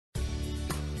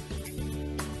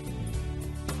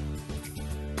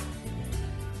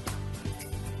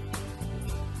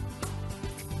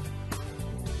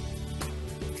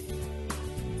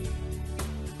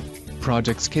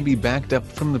Projects can be backed up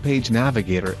from the page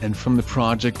Navigator and from the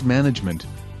project management.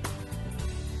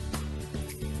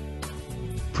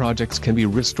 Projects can be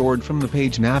restored from the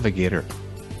page Navigator.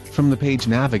 From the page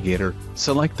Navigator,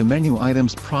 select the menu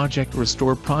items Project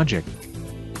Restore Project.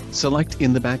 Select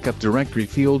in the Backup Directory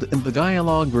field in the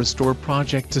dialog Restore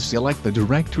Project to select the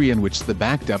directory in which the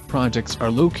backed up projects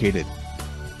are located.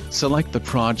 Select the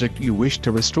project you wish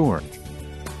to restore.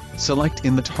 Select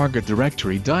in the Target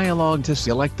Directory dialog to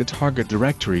select the target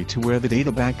directory to where the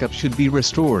data backup should be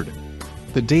restored.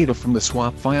 The data from the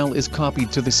swap file is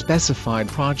copied to the specified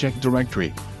project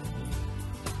directory.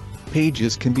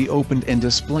 Pages can be opened and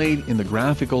displayed in the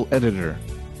graphical editor.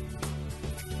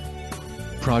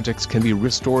 Projects can be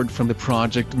restored from the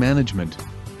project management.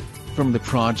 From the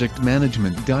project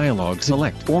management dialog,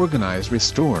 select Organize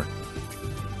Restore.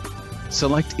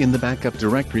 Select in the Backup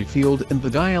Directory field in the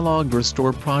dialog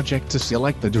Restore Project to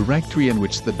select the directory in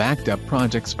which the backed up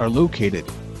projects are located.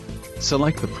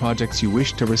 Select the projects you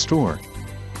wish to restore.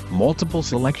 Multiple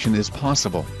selection is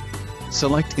possible.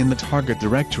 Select in the Target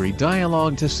Directory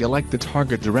dialog to select the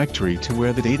target directory to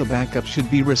where the data backup should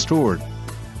be restored.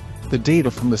 The data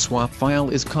from the swap file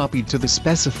is copied to the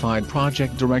specified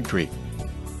project directory.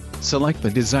 Select the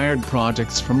desired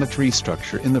projects from the tree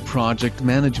structure in the Project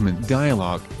Management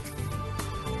dialog.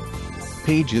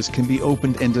 Pages can be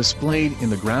opened and displayed in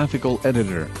the graphical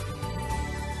editor.